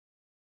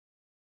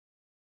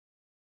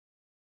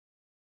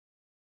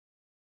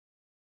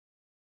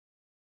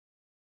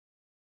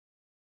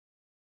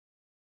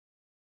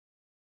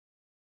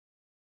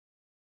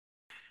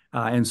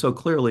And so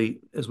clearly,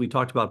 as we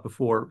talked about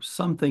before,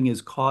 something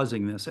is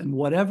causing this. And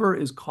whatever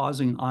is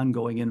causing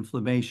ongoing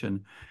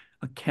inflammation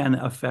can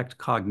affect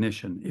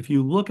cognition. If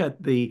you look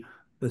at the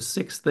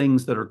six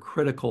things that are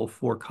critical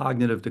for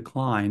cognitive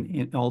decline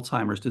in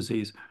Alzheimer's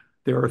disease,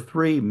 there are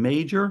three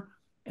major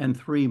and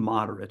three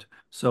moderate.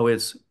 So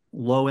it's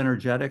low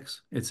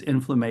energetics, it's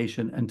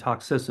inflammation, and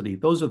toxicity.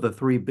 Those are the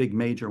three big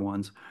major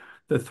ones.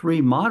 The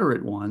three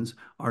moderate ones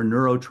are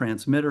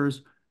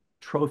neurotransmitters,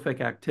 trophic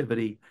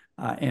activity,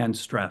 and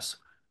stress.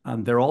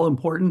 They're all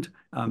important,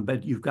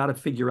 but you've got to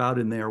figure out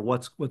in there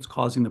what's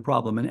causing the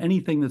problem. And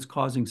anything that's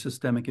causing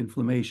systemic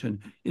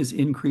inflammation is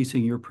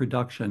increasing your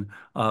production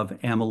of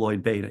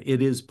amyloid beta.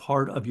 It is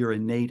part of your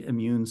innate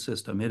immune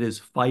system. It is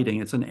fighting.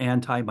 It's an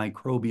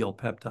antimicrobial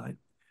peptide.